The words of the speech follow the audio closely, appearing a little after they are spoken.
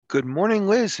Good morning,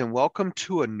 Liz, and welcome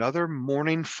to another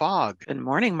morning fog. Good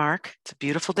morning, Mark. It's a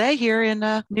beautiful day here in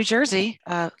New Jersey.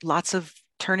 Lots of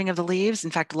turning of the leaves.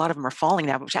 In fact, a lot of them are falling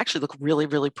now, which actually look really,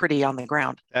 really pretty on the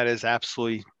ground. That is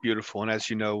absolutely beautiful. And as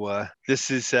you know, this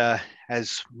is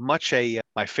as much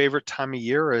my favorite time of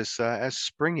year as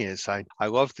spring is. I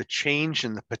love the change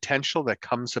and the potential that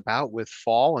comes about with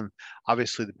fall, and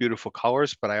obviously the beautiful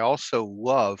colors. But I also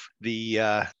love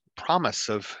the promise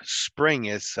of spring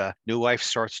as new life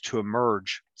starts to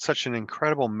emerge. Such an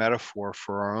incredible metaphor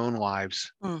for our own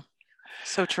lives. Mm,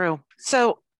 so true.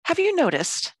 So, have you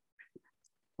noticed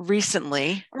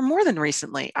recently, or more than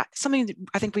recently, something that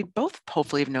I think we both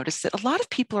hopefully have noticed that a lot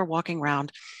of people are walking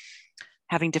around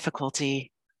having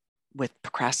difficulty with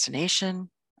procrastination,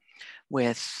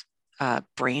 with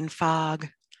brain fog,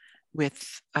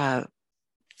 with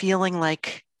feeling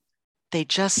like they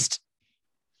just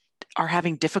are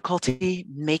having difficulty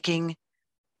making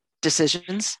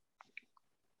decisions?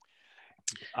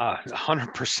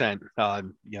 100%.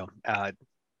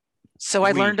 So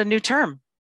I We, learned a new term,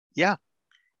 yeah.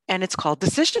 and it's called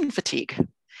decision fatigue.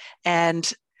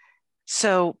 And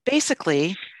so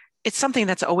basically, it's something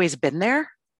that's always been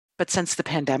there, but since the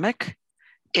pandemic,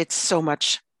 it's so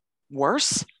much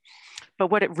worse. But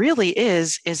what it really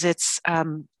is it's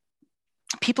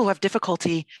people who have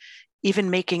difficulty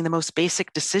even making the most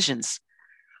basic decisions,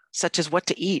 such as what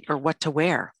to eat or what to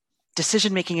wear.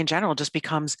 Decision making in general just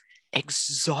becomes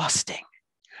exhausting.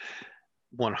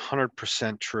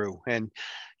 100% true. And,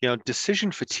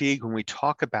 decision fatigue, when we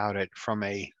talk about it from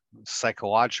a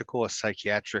psychological, a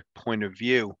psychiatric point of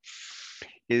view,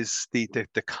 is the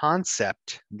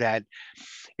concept that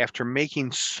after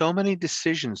making so many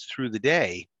decisions through the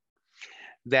day,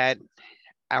 that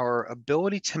our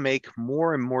ability to make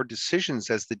more and more decisions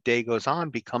as the day goes on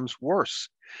becomes worse.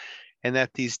 And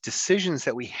that these decisions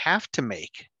that we have to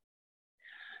make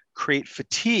create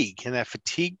fatigue, and that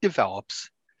fatigue develops.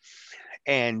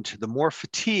 And the more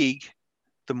fatigue,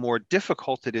 the more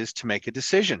difficult it is to make a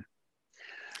decision.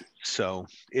 So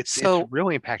it's So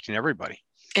really impacting everybody.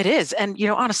 it is. And,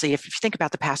 honestly, if you think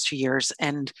about the past 2 years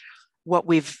and what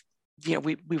we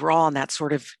were all in that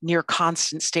sort of near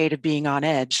constant state of being on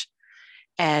edge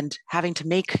and having to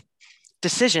make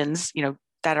decisions,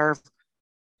 that are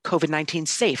COVID-19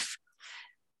 safe.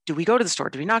 Do we go to the store?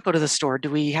 Do we not go to the store?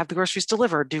 Do we have the groceries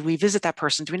delivered? Do we visit that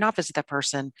person? Do we not visit that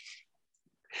person?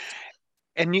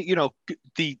 And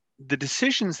the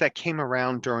decisions that came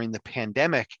around during the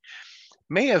pandemic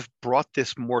may have brought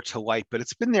this more to light, but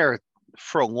it's been there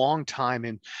for a long time.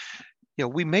 And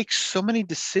we make so many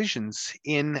decisions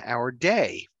in our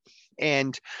day,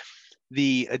 and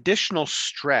the additional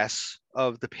stress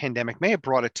of the pandemic may have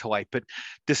brought it to light, but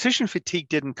decision fatigue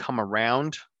didn't come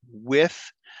around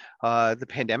with the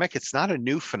pandemic. It's not a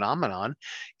new phenomenon.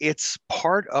 It's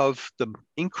part of the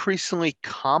increasingly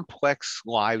complex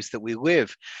lives that we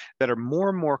live that are more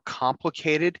and more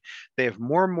complicated. They have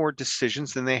more and more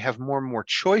decisions, and they have more and more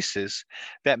choices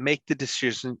that make the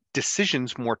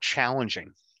decisions more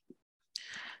challenging.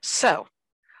 So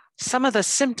some of the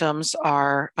symptoms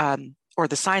are, or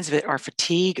the signs of it are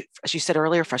fatigue, as you said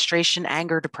earlier, frustration,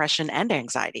 anger, depression, and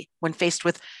anxiety when faced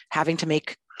with having to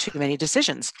make too many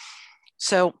decisions.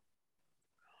 So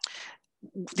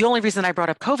the only reason I brought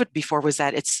up COVID before was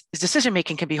that it's decision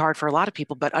making can be hard for a lot of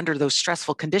people, but under those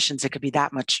stressful conditions, it could be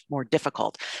that much more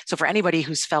difficult. So for anybody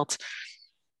who's felt,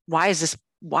 why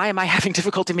am I having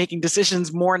difficulty making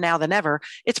decisions more now than ever?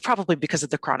 It's probably because of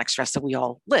the chronic stress that we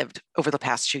all lived over the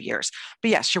past 2 years.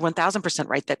 But yes, you're 1000%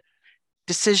 right that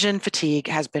decision fatigue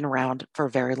has been around for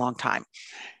a very long time.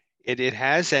 It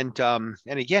has, and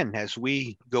again, as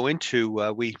we go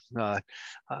into, we have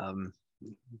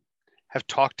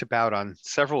talked about on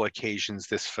several occasions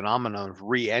this phenomenon of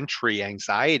reentry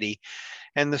anxiety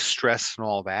and the stress and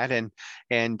all that,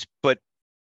 but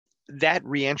that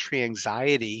reentry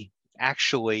anxiety,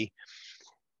 actually,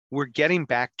 we're getting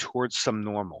back towards some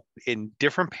normal in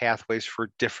different pathways for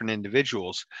different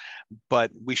individuals,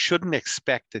 but we shouldn't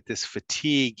expect that this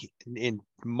fatigue in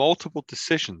multiple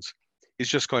decisions is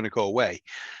just going to go away.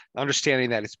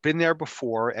 Understanding that it's been there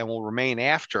before and will remain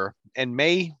after, and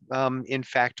may, in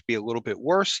fact, be a little bit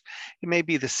worse. It may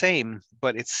be the same,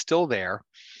 but it's still there.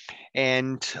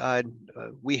 And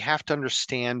we have to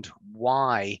understand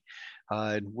why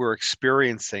we're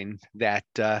experiencing that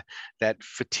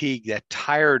fatigue, that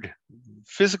tired,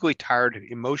 physically tired,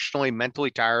 emotionally,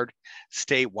 mentally tired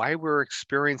state, why we're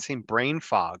experiencing brain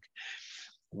fog,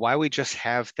 why we just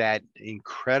have that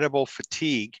incredible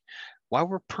fatigue, why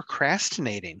we're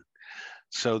procrastinating.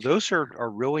 So those are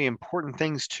really important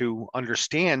things to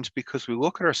understand, because we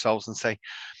look at ourselves and say,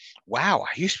 wow,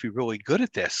 I used to be really good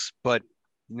at this, but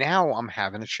now I'm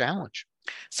having a challenge.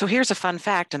 So here's a fun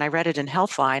fact, and I read it in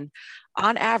Healthline.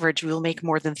 On average, we will make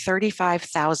more than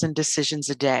 35,000 decisions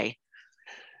a day.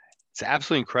 It's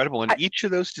absolutely incredible. And each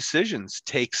of those decisions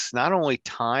takes not only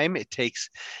time, it takes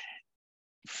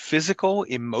physical,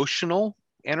 emotional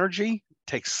energy,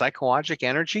 takes psychological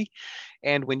energy.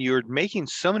 And when you're making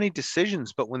so many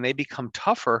decisions, but when they become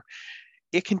tougher,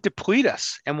 it can deplete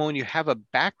us. And when you have a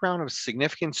background of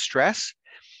significant stress,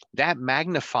 that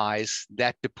magnifies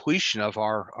that depletion of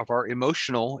our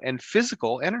emotional and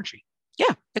physical energy.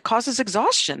 Yeah, it causes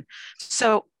exhaustion.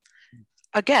 So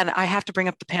again, I have to bring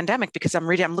up the pandemic because I'm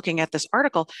looking at this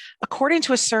article. According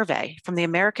to a survey from the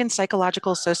American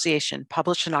Psychological Association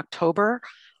published in October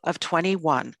of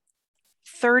 21,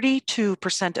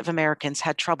 32% of Americans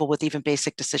had trouble with even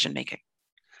basic decision making,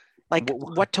 like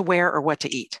what to wear or what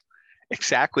to eat.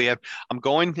 Exactly. I'm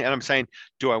going and I'm saying,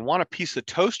 do I want a piece of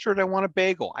toast or do I want a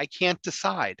bagel? I can't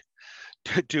decide.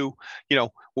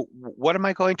 What am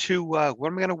I going to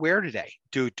wear today?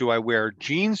 Do I wear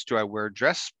jeans? Do I wear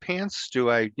dress pants?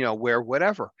 Do I wear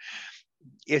whatever?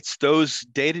 It's those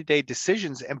day-to-day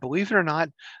decisions, and believe it or not,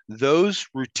 those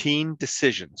routine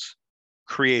decisions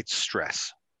create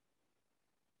stress.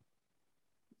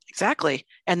 Exactly.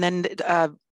 And then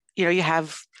you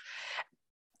have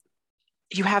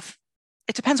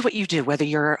it depends what you do, whether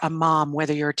you're a mom,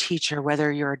 whether you're a teacher, whether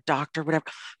you're a doctor, whatever.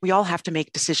 We all have to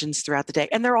make decisions throughout the day,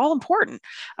 and they're all important.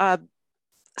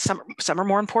 Some are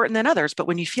more important than others, but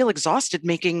when you feel exhausted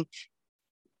making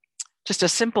just a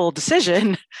simple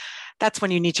decision, that's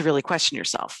when you need to really question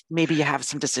yourself. Maybe you have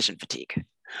some decision fatigue.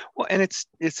 Well, and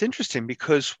it's interesting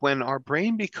because when our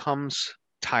brain becomes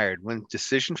tired, when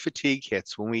decision fatigue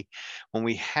hits, when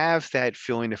we have that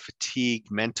feeling of fatigue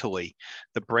mentally,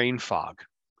 the brain fog,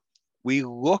 we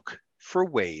look for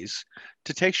ways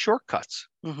to take shortcuts.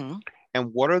 Mm-hmm.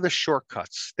 And what are the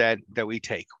shortcuts that we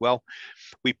take? Well,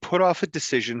 we put off a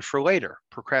decision for later,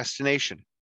 procrastination,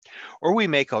 or we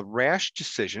make a rash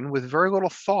decision with very little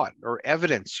thought or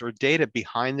evidence or data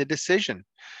behind the decision,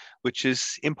 which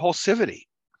is impulsivity.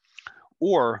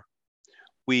 Or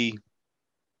we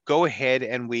go ahead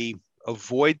and we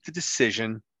avoid the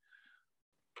decision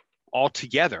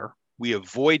altogether. We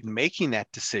avoid making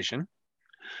that decision,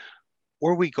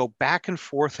 or we go back and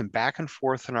forth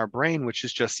in our brain, which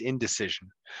is just indecision.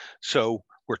 So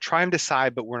we're trying to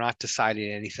decide, but we're not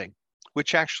deciding anything,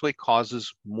 which actually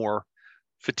causes more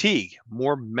fatigue,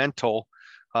 more mental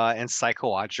and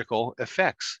psychological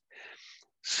effects.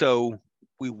 So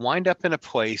we wind up in a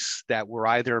place that we're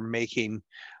either making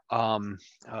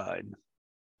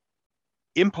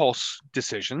impulse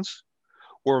decisions,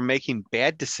 or making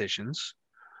bad decisions,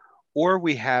 or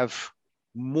we have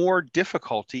more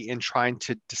difficulty in trying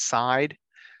to decide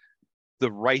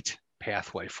the right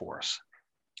pathway for us.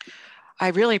 I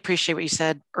really appreciate what you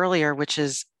said earlier, which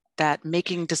is that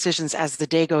making decisions as the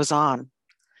day goes on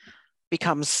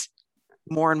becomes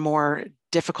more and more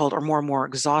difficult or more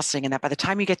exhausting, and that by the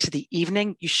time you get to the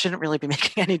evening, you shouldn't really be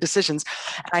making any decisions.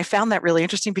 And I found that really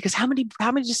interesting because how many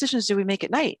decisions do we make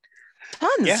at night?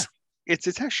 Tons. Yeah,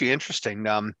 it's actually interesting.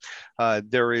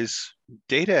 There is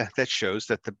data that shows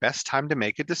that the best time to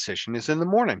make a decision is in the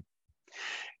morning.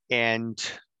 And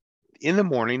in the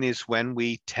morning is when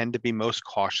we tend to be most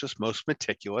cautious, most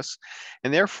meticulous,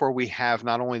 and therefore we have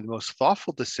not only the most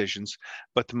thoughtful decisions,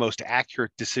 but the most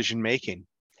accurate decision making.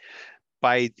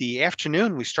 By the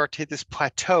afternoon, we start to hit this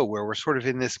plateau where we're sort of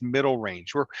in this middle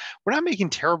range. We're not making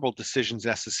terrible decisions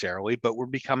necessarily, but we're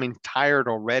becoming tired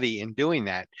already in doing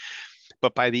that.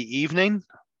 But by the evening,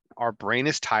 our brain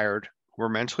is tired, we're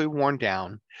mentally worn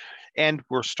down, and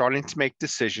we're starting to make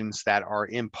decisions that are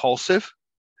impulsive,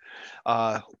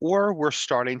 or we're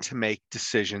starting to make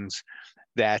decisions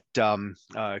that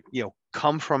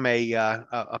come from a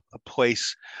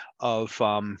place of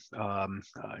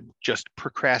just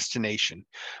procrastination.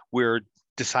 We're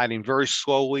deciding very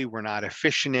slowly, we're not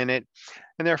efficient in it,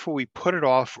 and therefore we put it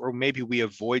off, or maybe we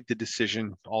avoid the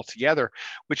decision altogether,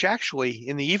 which actually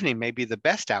in the evening may be the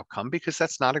best outcome because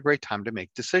that's not a great time to make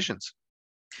decisions.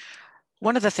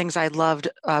 One of the things I loved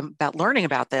about learning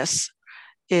about this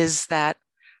is that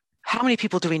how many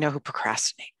people do we know who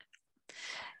procrastinate?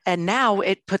 And now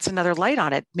it puts another light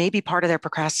on it. Maybe part of their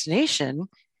procrastination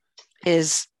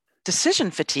is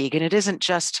decision fatigue, and it isn't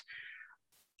just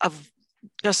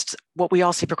what we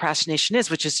all see procrastination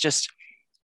is, which is just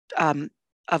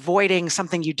avoiding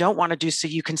something you don't want to do so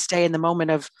you can stay in the moment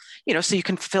of, so you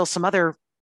can fulfill some other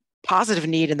positive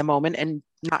need in the moment and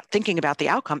not thinking about the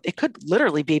outcome. It could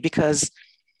literally be because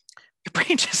your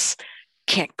brain just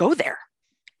can't go there.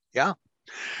 Yeah.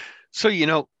 So,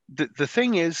 the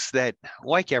thing is that,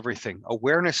 like everything,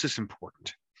 awareness is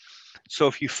important. So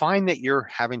if you find that you're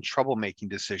having trouble making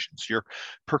decisions, you're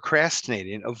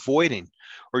procrastinating, avoiding,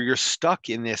 or you're stuck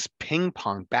in this ping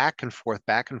pong back and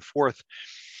forth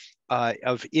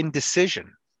of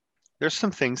indecision, there's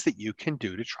some things that you can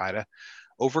do to try to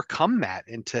overcome that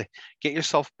and to get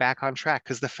yourself back on track.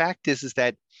 Because the fact is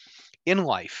that in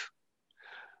life,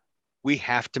 we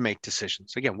have to make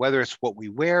decisions. Again, whether it's what we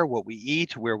wear, what we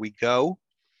eat, where we go,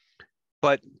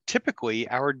 but typically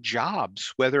our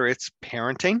jobs, whether it's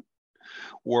parenting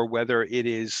or whether it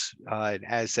is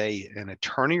as an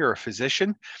attorney or a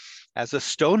physician, as a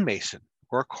stonemason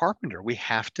or a carpenter, we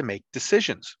have to make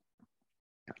decisions.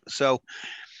 So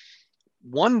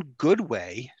one good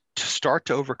way to start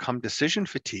to overcome decision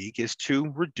fatigue is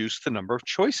to reduce the number of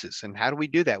choices. And how do we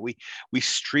do that? We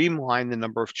streamline the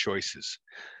number of choices.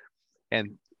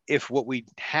 And if what we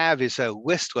have is a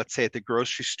list, let's say at the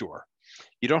grocery store,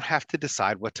 you don't have to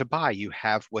decide what to buy. You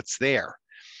have what's there.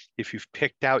 If you've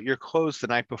picked out your clothes the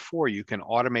night before, you can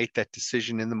automate that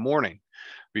decision in the morning,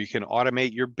 or you can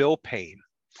automate your bill paying.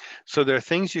 So there are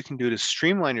things you can do to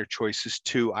streamline your choices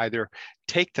to either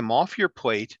take them off your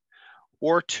plate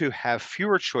or to have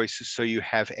fewer choices so you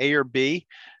have A or B,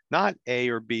 not A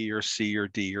or B or C or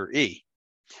D or E.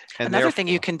 And another thing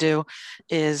you can do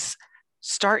is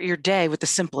start your day with the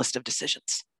simplest of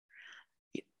decisions.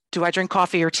 Do I drink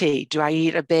coffee or tea? Do I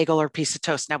eat a bagel or a piece of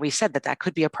toast? Now, we said that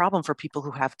could be a problem for people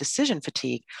who have decision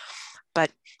fatigue. But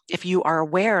if you are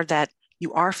aware that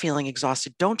you are feeling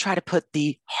exhausted, don't try to put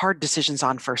the hard decisions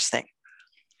on first thing.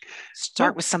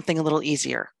 Start with something a little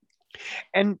easier.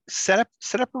 And set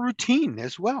up a routine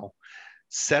as well.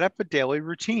 Set up a daily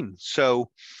routine. So,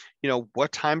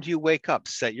 what time do you wake up?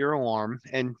 Set your alarm,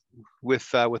 and with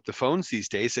the phones these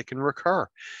days, it can recur.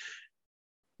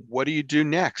 What do you do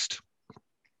next?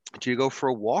 Do you go for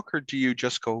a walk, or do you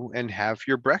just go and have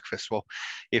your breakfast? Well,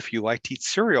 if you like to eat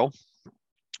cereal,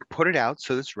 put it out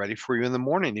so it's ready for you in the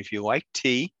morning. If you like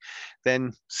tea,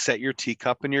 then set your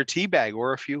teacup in your tea bag.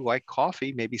 Or if you like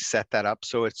coffee, maybe set that up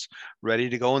so it's ready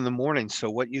to go in the morning. So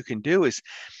what you can do is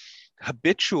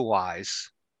habitualize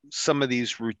some of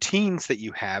these routines that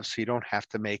you have, so you don't have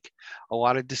to make a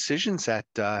lot of decisions at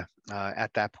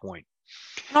that point.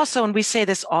 And also, and we say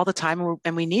this all the time,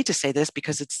 and we need to say this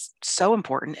because it's so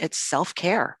important, it's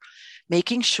self-care.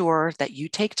 Making sure that you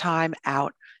take time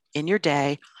out in your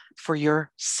day for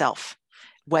yourself,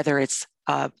 whether it's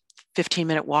a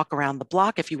 15-minute walk around the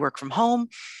block if you work from home,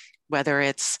 whether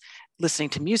it's listening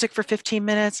to music for 15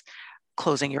 minutes,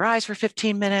 closing your eyes for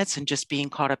 15 minutes and just being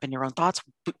caught up in your own thoughts.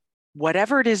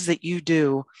 Whatever it is that you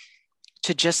do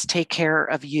to just take care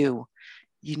of you,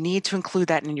 you need to include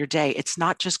that in your day. It's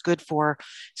not just good for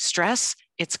stress,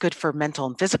 it's good for mental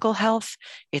and physical health.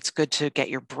 It's good to get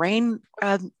your brain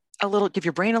give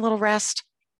your brain a little rest.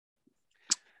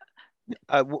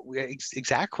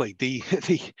 Exactly. The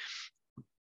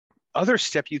other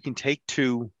step you can take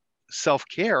to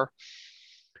self-care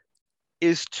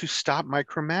is to stop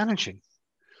micromanaging.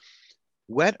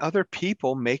 Let other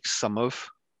people make some of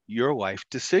your life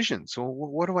decisions. So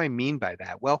what do I mean by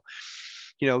that? Well,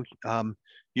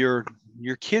 your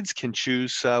kids can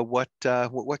choose what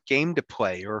game to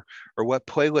play or what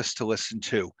playlist to listen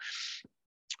to.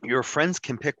 Your friends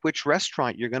can pick which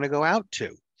restaurant you're going to go out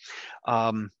to.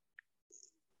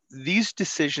 These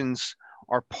decisions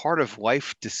are part of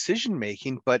life decision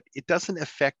making, but it doesn't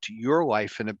affect your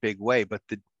life in a big way, but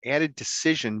the added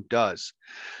decision does.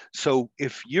 So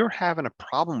if you're having a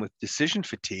problem with decision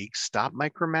fatigue, stop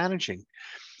micromanaging,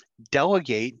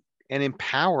 delegate and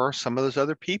empower some of those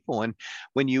other people. And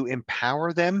when you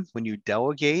empower them, when you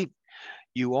delegate,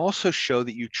 you also show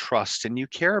that you trust and you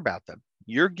care about them.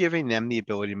 You're giving them the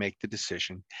ability to make the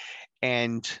decision.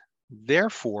 And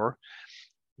therefore,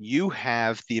 you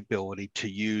have the ability to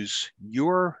use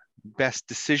your best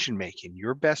decision making,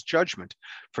 your best judgment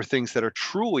for things that are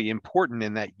truly important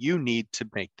and that you need to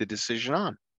make the decision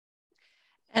on.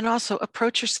 And also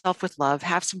approach yourself with love,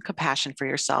 have some compassion for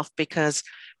yourself, because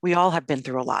we all have been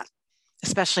through a lot,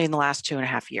 especially in the last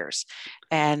 2.5 years.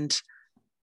 And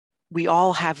we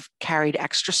all have carried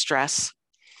extra stress,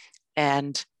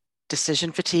 and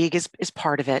decision fatigue is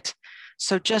part of it.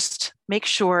 So just make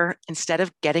sure, instead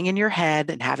of getting in your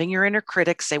head and having your inner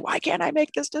critic say, why can't I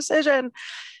make this decision?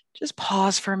 Just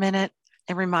pause for a minute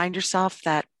and remind yourself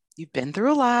that you've been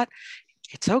through a lot.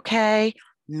 It's okay.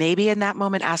 Maybe in that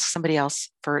moment, ask somebody else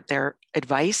for their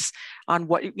advice on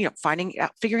what,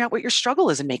 figuring out what your struggle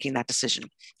is in making that decision.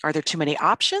 Are there too many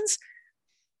options?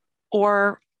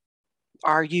 Or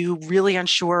are you really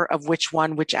unsure of which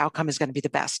outcome is going to be the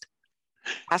best?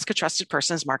 Ask a trusted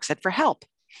person, as Mark said, for help.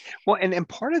 Well, and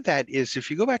part of that is, if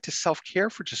you go back to self-care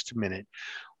for just a minute,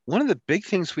 one of the big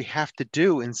things we have to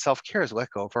do in self-care is let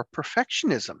go of our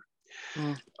perfectionism.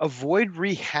 Mm. Avoid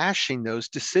rehashing those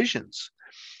decisions.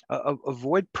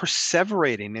 Avoid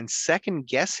perseverating and second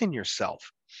guessing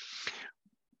yourself.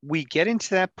 We get into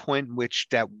that point in which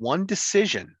that one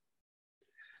decision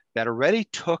that already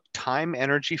took time,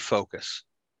 energy, focus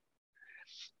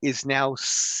is now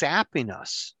sapping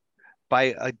us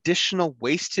by additional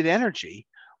wasted energy,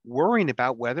 worrying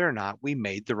about whether or not we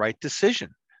made the right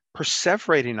decision,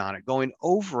 perseverating on it, going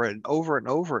over it and over it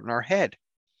and over it in our head.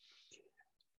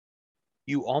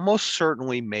 You almost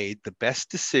certainly made the best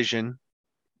decision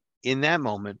in that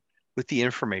moment with the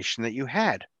information that you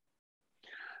had.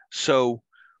 So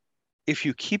if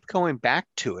you keep going back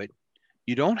to it,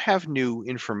 you don't have new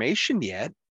information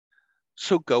yet.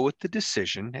 So go with the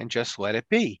decision and just let it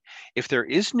be. If there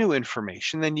is new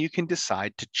information, then you can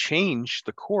decide to change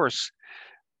the course,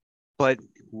 but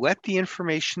let the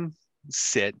information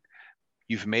sit.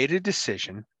 You've made a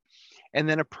decision, and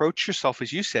then approach yourself,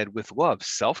 as you said, with love,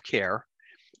 self-care,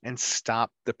 and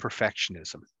stop the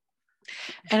perfectionism.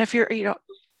 And if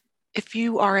if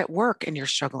you are at work and you're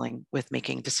struggling with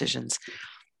making decisions,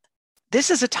 this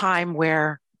is a time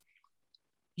where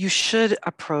you should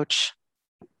approach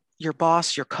your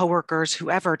boss, your coworkers,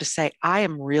 whoever, to say,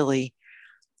 I'm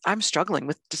struggling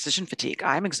with decision fatigue.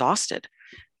 I'm exhausted.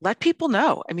 Let people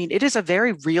know. I mean, it is a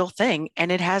very real thing,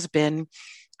 and it has been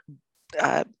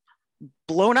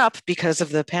blown up because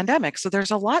of the pandemic. So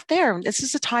there's a lot there. This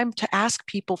is a time to ask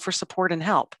people for support and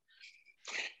help.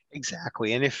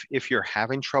 Exactly. And if you're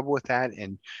having trouble with that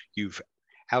and you've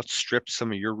outstripped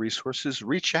some of your resources,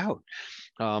 reach out.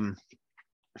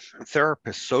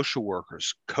 Therapists, social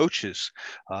workers, coaches,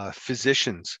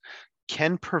 physicians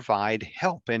can provide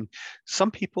help. And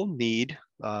some people need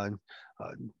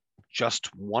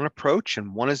just one approach,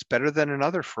 and one is better than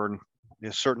another for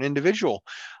a certain individual.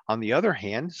 On the other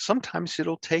hand, sometimes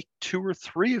it'll take 2 or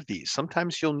 3 of these.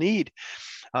 Sometimes you'll need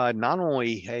not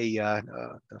only a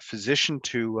physician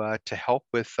to help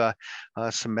with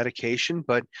some medication,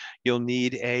 but you'll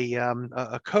need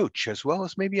a coach as well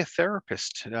as maybe a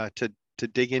therapist to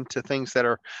dig into things that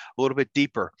are a little bit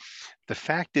deeper. The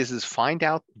fact is find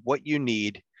out what you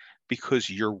need, because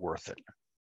you're worth it.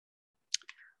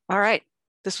 All right.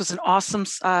 This was an awesome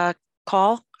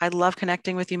call. I love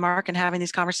connecting with you, Mark, and having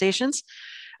these conversations.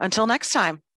 Until next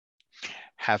time.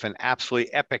 Have an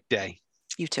absolutely epic day.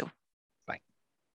 You too.